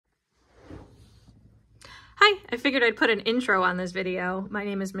Hi, I figured I'd put an intro on this video. My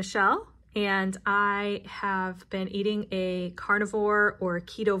name is Michelle, and I have been eating a carnivore or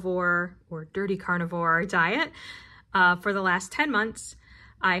ketovore or dirty carnivore diet for the last 10 months.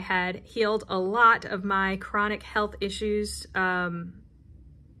 I had healed a lot of my chronic health issues,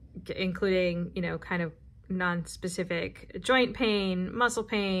 including, kind of non-specific joint pain, muscle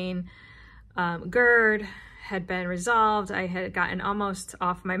pain, GERD had been resolved. I had gotten almost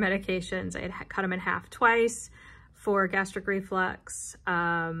off my medications. I had cut them in half twice for gastric reflux,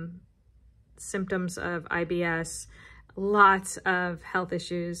 symptoms of IBS, lots of health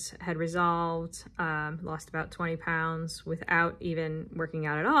issues had resolved, lost about 20 pounds without even working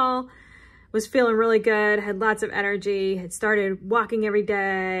out at all, was feeling really good, had lots of energy, had started walking every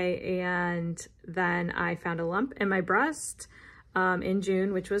day, and then I found a lump in my breast in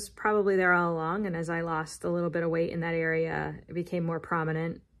June, which was probably there all along. And as I lost a little bit of weight in that area, it became more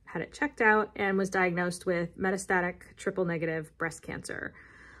prominent, had it checked out, and was diagnosed with metastatic triple negative breast cancer.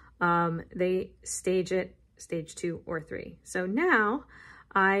 They stage it stage 2 or 3. So now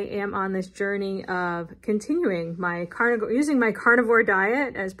I am on this journey of continuing my using my carnivore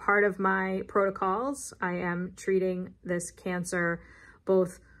diet as part of my protocols. I am treating this cancer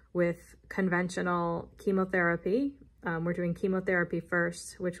both with conventional chemotherapy. We're doing chemotherapy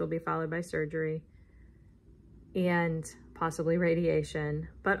first, which will be followed by surgery and possibly radiation,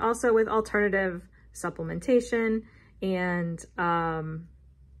 but also with alternative supplementation and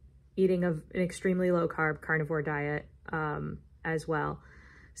eating an extremely low carb carnivore diet as well,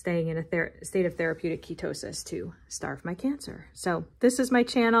 staying in a state of therapeutic ketosis to starve my cancer. So this is my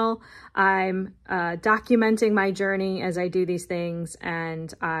channel. I'm documenting my journey as I do these things,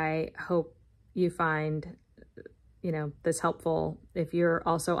 and I hope you find this helpful. If you're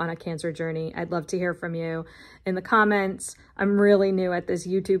also on a cancer journey, I'd love to hear from you in the comments. I'm really new at this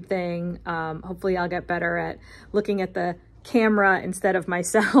YouTube thing. Hopefully I'll get better at looking at the camera instead of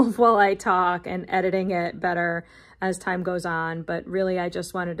myself while I talk and editing it better as time goes on. But really, I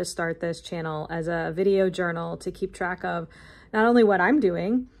just wanted to start this channel as a video journal to keep track of not only what I'm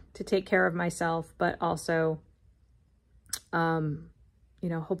doing to take care of myself, but also,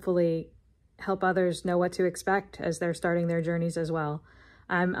 hopefully help others know what to expect as they're starting their journeys as well.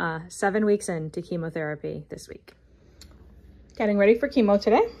 I'm 7 weeks into chemotherapy this week. Getting ready for chemo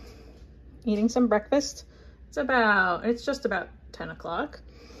today, eating some breakfast. It's just about 10 o'clock.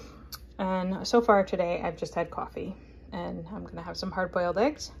 And so far today, I've just had coffee, and I'm gonna have some hard-boiled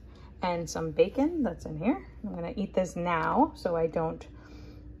eggs and some bacon that's in here. I'm gonna eat this now so I don't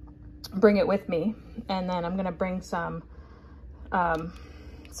bring it with me. And then I'm gonna bring some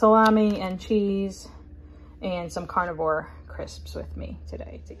salami and cheese and some carnivore crisps with me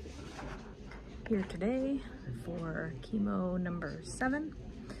today to keep. Here today for chemo number 7,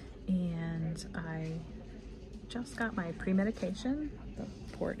 and I just got my pre-medication. The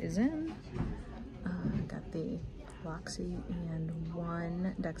port is in. Got the Loxy and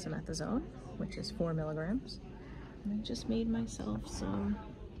 1 dexamethasone, which is 4 milligrams. And I just made myself some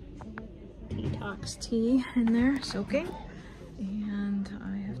detox tea in there, soaking. And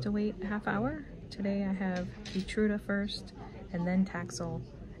I have to wait a half hour. Today I have Keytruda first, and then Taxol,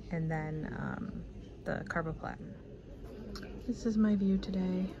 and then the carboplatin. This is my view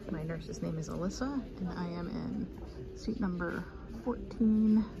today. My nurse's name is Alyssa, and I am in seat number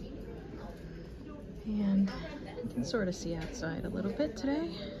 14. And you can sort of see outside a little bit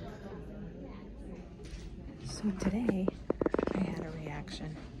today. So today I had a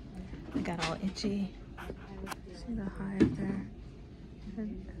reaction. I got all itchy. See the hive there? I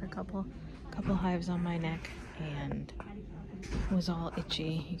had a couple hives on my neck, and it was all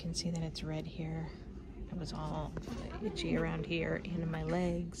itchy. You can see that it's red here. It was all itchy around here and in my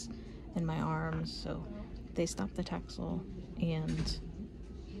legs and my arms. So they stopped the Taxol, and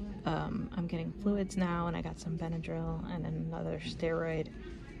I'm getting fluids now, and I got some Benadryl and another steroid.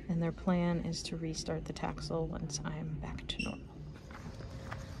 And their plan is to restart the Taxol once I'm back to normal.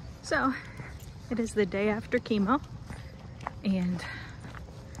 So it is the day after chemo, and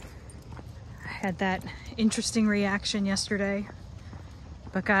I had that interesting reaction yesterday,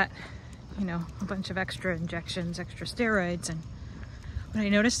 but got, a bunch of extra injections, extra steroids. And what I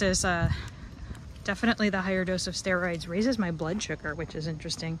noticed is definitely the higher dose of steroids raises my blood sugar, which is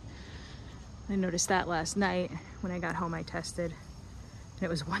interesting. I noticed that last night when I got home. I tested, and it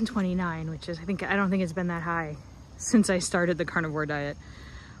was 129, which is, I don't think it's been that high since I started the carnivore diet.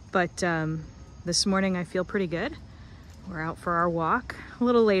 But this morning I feel pretty good. We're out for our walk a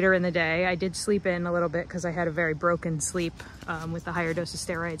little later in the day. I did sleep in a little bit because I had a very broken sleep with the higher dose of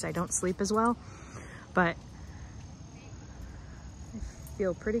steroids. I don't sleep as well, but I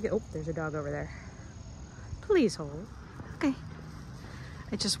feel pretty good. Oh, there's a dog over there. Please hold. Okay.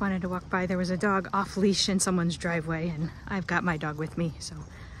 I just wanted to walk by. There was a dog off leash in someone's driveway, and I've got my dog with me, so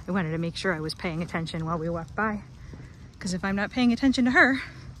I wanted to make sure I was paying attention while we walked by. Because if I'm not paying attention to her,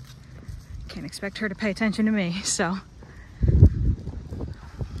 I can't expect her to pay attention to me. So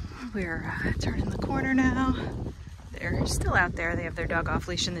we're turning the corner now. They're still out there. They have their dog off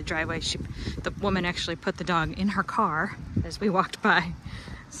leash in the driveway. The woman actually put the dog in her car as we walked by.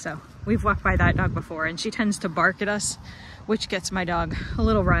 So we've walked by that dog before, and she tends to bark at us, which gets my dog a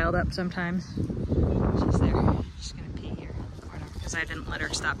little riled up sometimes. She's there. She's gonna pee here in the corner because I didn't let her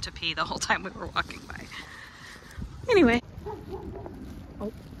stop to pee the whole time we were walking by. Anyway.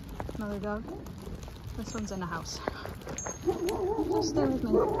 Oh, another dog. This one's in the house. Just stay with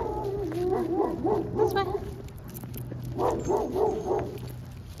me. This way.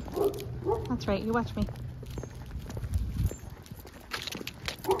 That's right, you watch me.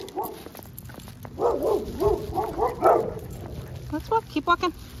 Let's walk, keep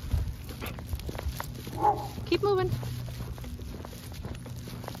walking. Keep moving.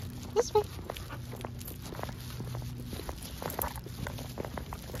 This way.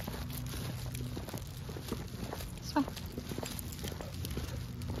 This way.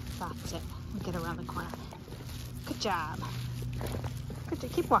 That's it. We'll get around the corner. Good job. Good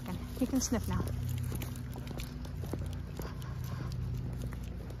job. Keep walking. You can sniff now.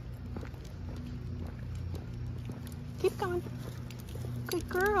 Keep going. Good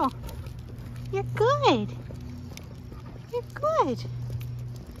girl. You're good. You're good.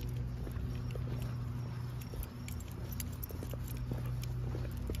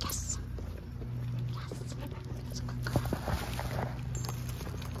 Yes. Yes. That's a good girl.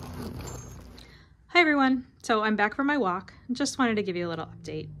 Hi everyone. So I'm back from my walk. Just wanted to give you a little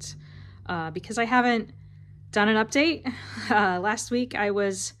update because I haven't done an update. Last week I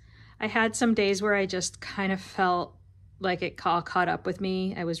had some days where I just kind of felt like it all caught up with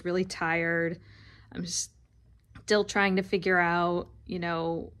me. I was really tired. I'm still trying to figure out, you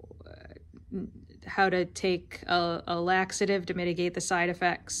know, how to take a laxative to mitigate the side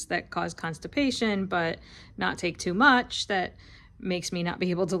effects that cause constipation, but not take too much that makes me not be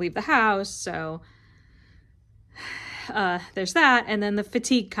able to leave the house. So there's that. And then the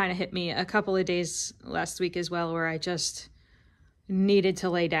fatigue kind of hit me a couple of days last week as well, where I just needed to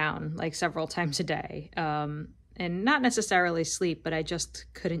lay down like several times a day. And not necessarily sleep, but I just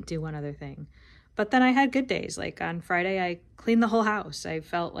couldn't do one other thing. But then I had good days. Like on Friday, I cleaned the whole house. I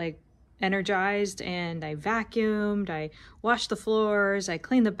felt like energized, and I vacuumed, I washed the floors, I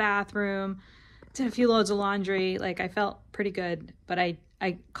cleaned the bathroom, did a few loads of laundry. Like I felt pretty good, but I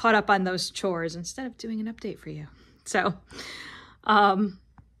caught up on those chores instead of doing an update for you. So, but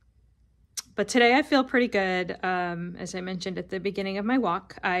today I feel pretty good. As I mentioned at the beginning of my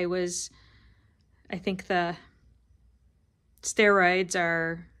walk, I think the steroids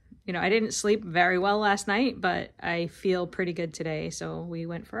are, you know, I didn't sleep very well last night, but I feel pretty good today. So we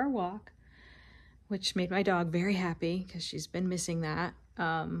went for our walk, which made my dog very happy because she's been missing that.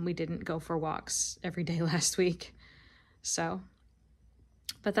 We didn't go for walks every day last week. So,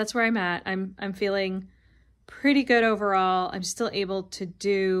 but that's where I'm at. I'm feeling pretty good overall. I'm still able to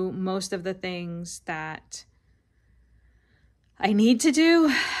do most of the things that I need to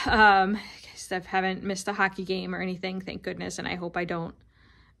do. I haven't missed a hockey game or anything, thank goodness, and I hope I don't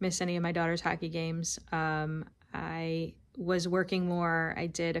miss any of my daughter's hockey games. I was working more. I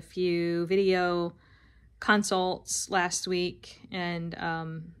did a few video consults last week and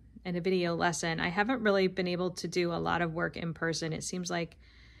a video lesson. I haven't really been able to do a lot of work in person. It seems like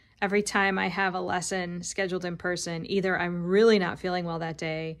every time I have a lesson scheduled in person, either I'm really not feeling well that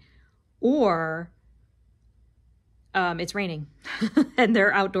day, or it's raining and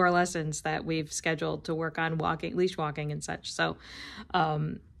they're outdoor lessons that we've scheduled to work on leash walking and such. So,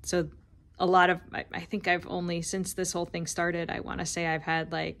 so a lot of, I think I've only, since this whole thing started, I want to say I've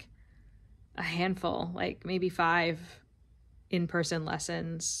had like a handful, like maybe 5 in-person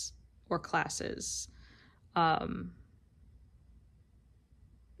lessons or classes. No,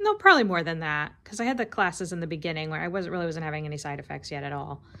 probably more than that, because I had the classes in the beginning where I wasn't having any side effects yet at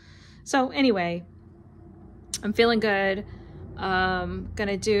all. So anyway, I'm feeling good. I'm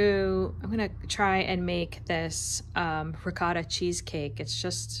gonna try and make this ricotta cheesecake. It's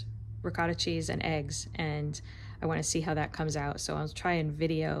just ricotta cheese and eggs, and I want to see how that comes out. So I'll try and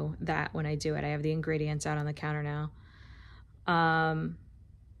video that when I do it. I have the ingredients out on the counter now.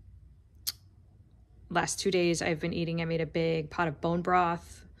 Last 2 days I made a big pot of bone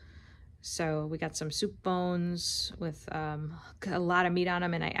broth. So we got some soup bones with a lot of meat on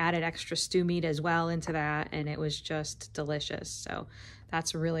them, and I added extra stew meat as well into that, and it was just delicious. So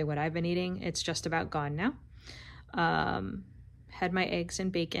that's really what I've been eating. It's just about gone now. Had my eggs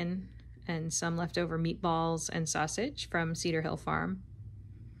and bacon and some leftover meatballs and sausage from Cedar Hill Farm.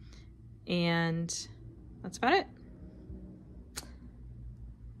 And that's about it.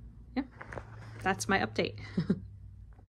 Yeah, that's my update.